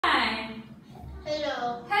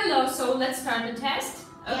Hello. Hello, so let's start the test,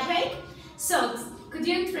 okay? Yeah. So, could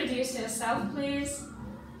you introduce yourself, please?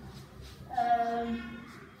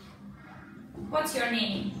 What's your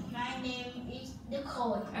name? My name is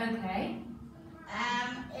Khôi. Okay.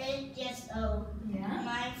 I'm 8 years old. Yeah.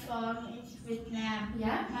 My phone is Vietnam.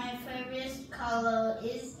 Yeah. My favorite color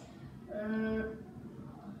is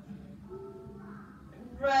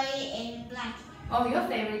gray and black. Oh, your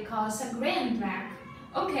favorite colors are gray and black.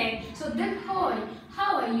 Okay, so Khôi,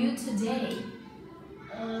 how are you today?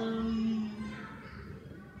 I'm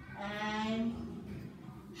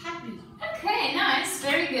happy. Okay, nice,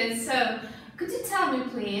 very good. So, could you tell me,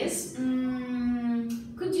 please?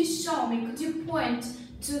 Could you show me? Could you point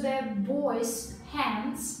to the boy's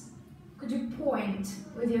hands? Could you point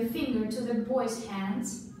with your finger to the boy's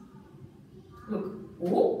hands? Look.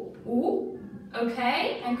 Ooh, ooh.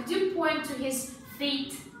 Okay, and could you point to his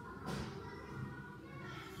feet?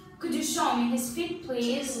 Could you show me his feet,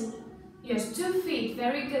 please? Yes, 2 feet.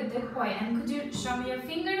 Very good, Khôi. And could you show me your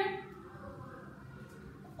finger?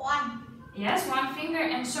 1. Yes, 1 finger,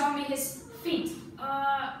 and show me his feet.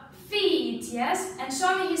 Feet, yes, and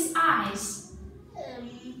show me his eyes.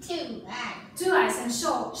 2 eyes. 2 eyes, and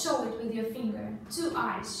show it with your finger. 2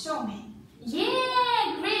 eyes, show me.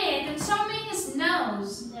 Yeah, great. And show me his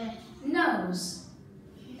nose. Nose.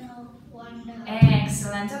 No, 1 nose.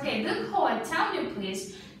 Excellent. Okay, Khôi, tell me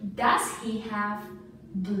please, does he have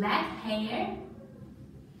black hair?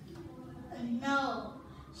 No,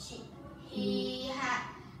 he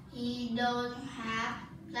don't have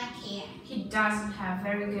black hair. He doesn't have.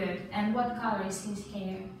 Very good. And what color is his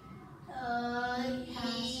hair?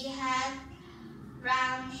 He has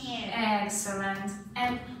brown hair. Excellent.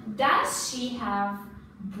 And does she have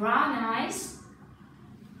brown eyes?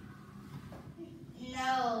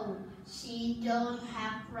 No, she don't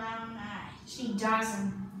have brown eyes. She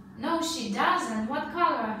doesn't. No, she doesn't. What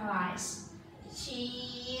color are her eyes?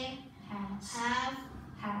 She Has.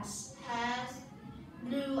 has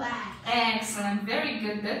blue eyes. Excellent. Very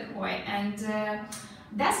good, Khôi. And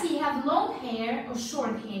does he have long hair or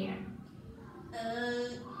short hair?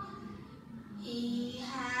 He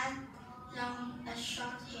has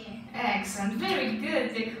short hair. Excellent. Very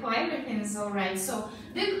good, Khôi. Everything is all right. So,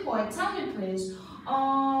 Khôi, tell me please,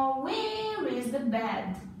 where is the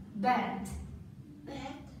bed? Bed.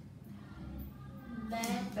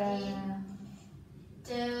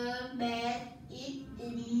 The bed is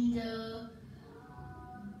in the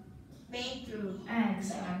bedroom.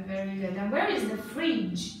 Excellent. Very good. And where is the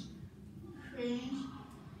fridge? The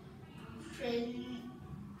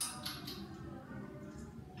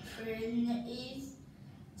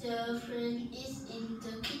fridge is in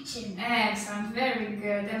the kitchen. Excellent. Very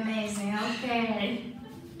good. Amazing. Okay.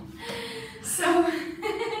 So,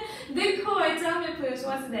 Khôi, tell me please,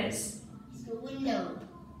 what's this? It's the window.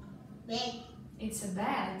 Bed. It's a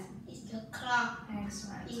bed. It's the clock.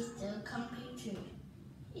 Excellent. It's the computer.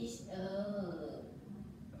 It's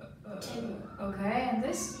Okay, and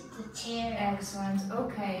this? it's the chair. Excellent.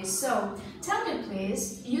 Okay, so tell me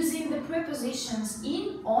please, using the prepositions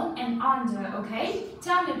in, on, and under, okay?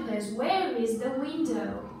 Tell me please, where is the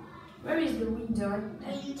window? Where is the window?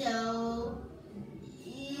 Window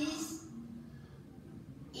is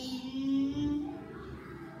in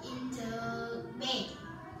the bed.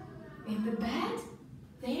 In the bed?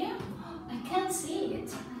 There? I can't see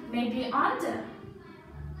it. Maybe under?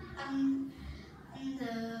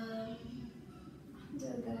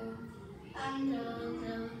 Under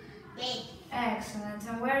the bed. Excellent.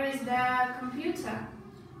 And where is the computer?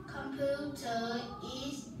 Computer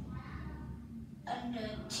is under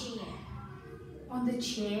chair. On the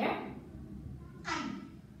chair?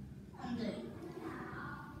 Under.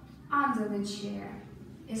 Under the chair.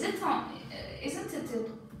 Isn't it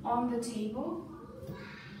on the table?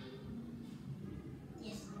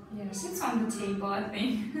 Yes. Yes, it's on the table, I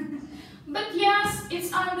think. But yes,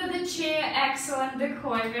 it's under the chair. Excellent,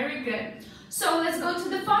 Khôi. Very good. So let's go to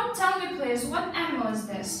the farm. Tell me please, what animal is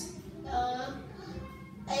this?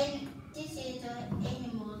 And this is the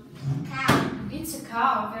animal cow. It's a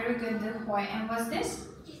cow. Very good, Khôi. And what's this?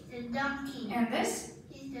 It's the donkey. And this?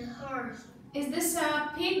 It's the horse. Is this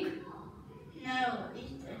a pig? No,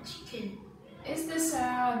 it's a chicken. Is this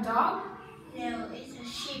a dog? No, it's a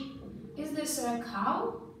sheep. Is this a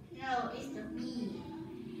cow? No, it's the bee.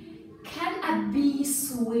 Can a bee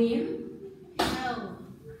swim? No,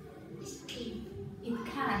 it's king. It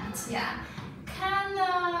can't, yeah.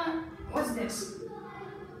 What's this?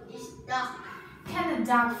 It's duck. Can a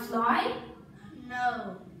duck fly?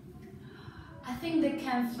 No. I think they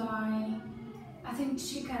can fly. I think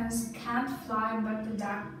chickens can't fly, but the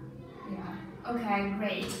duck, yeah. Okay,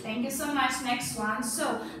 great. Thank you so much. Next one.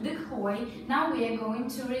 So, the Khôi. Now we are going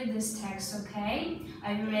to read this text, okay?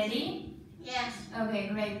 Are you ready? Yes. Okay,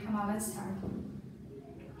 great. Come on, let's start.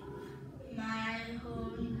 My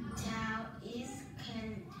hometown is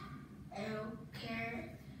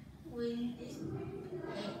Wind is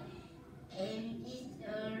and it's a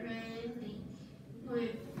really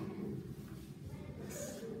good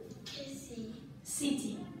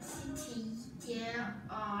City. city. There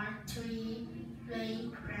are 3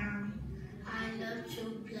 playgrounds. I love to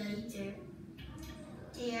play there.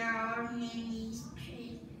 There are many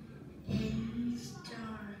streets and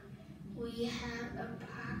stores. We have a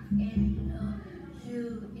park and a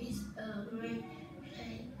zoo. It's a great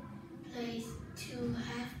place to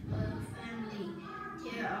have a family.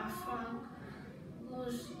 There are 4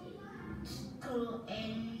 good schools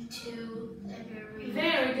and 2 libraries.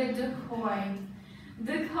 Very good, the Khôi.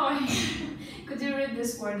 The Khôi. Could you read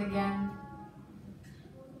this word again?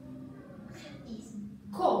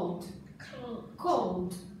 Cold.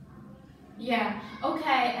 Cold. Yeah.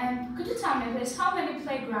 Okay. And could you tell me, please, how many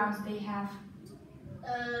playgrounds they have?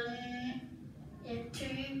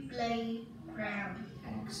 3 playgrounds.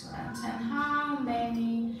 Excellent. And how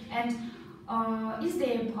many? And is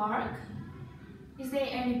there a park? Is there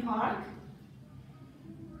any park?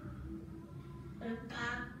 A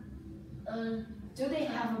park. Do they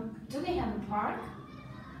have a park?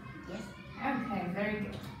 Yes. Okay. Very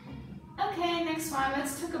good. Okay. Next one.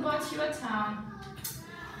 Let's talk about your town.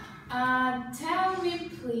 Tell me,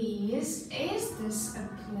 please, is this a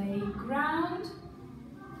playground?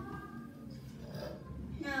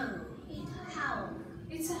 No, it's a house.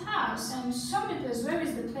 It's a house. And show me, please, where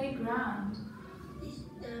is the playground? It's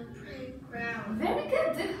the playground. Very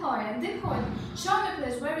good, Khôi. And Khôi, show me,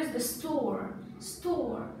 please, where is the store?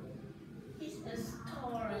 Store. It's a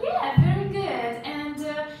store. Yeah, very good. And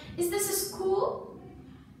is this a school?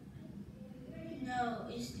 No,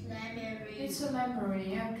 it's library. It's a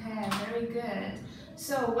library. Okay, very good.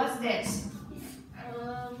 So, what's this? It's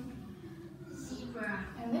zebra.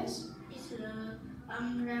 And this? It's an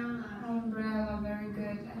umbrella. Umbrella, very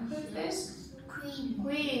good. And who's this? Queen.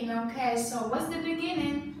 Queen. Okay, so what's the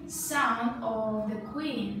beginning sound of the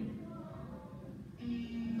queen?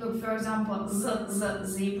 Look, for example,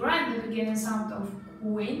 zebra, and the beginning sound of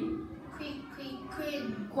queen. Queen.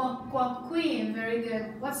 Queen, very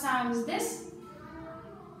good. What sound is this?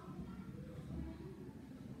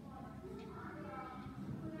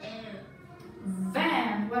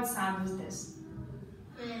 Van. What sound is this?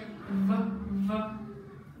 V.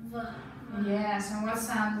 Yes, and what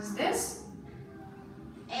sound is this?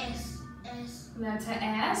 S. Letter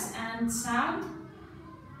S, and sound?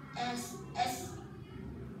 S.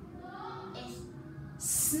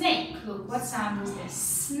 Snake. Look, what sound is this?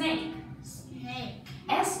 Snake. Snake.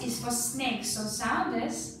 S is for snake, so sound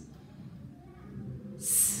is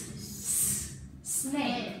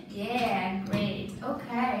snake. Yeah, great.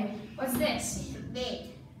 Okay, what's this? It's a bed.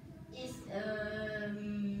 It's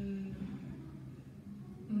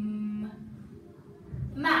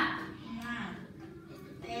map. map. It's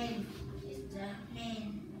a pen. It's a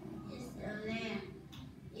man. It's a lamp.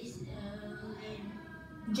 It's a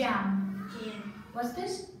lamp. Jam. What's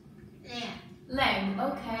this? Lamp. Leg.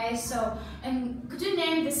 Okay, so and could you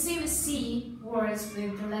name the CVC words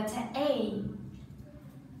with the letter A?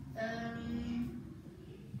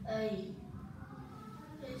 A.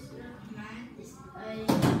 It's a man. It's a.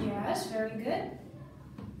 Yes, very good.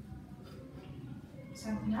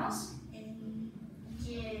 Something else? And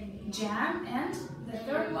jam. Jam, and the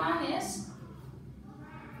third one is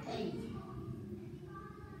A.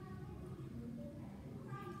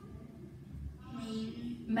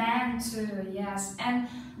 man too, yes. And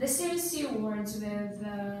the CVC words with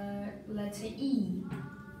the letter E.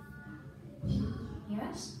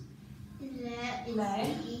 Yes? Leg.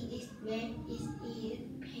 Is red, is E,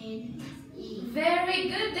 pen, is E. Very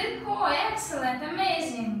good, Khôi. Excellent,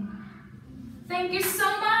 amazing. Thank you so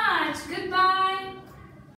much. Goodbye.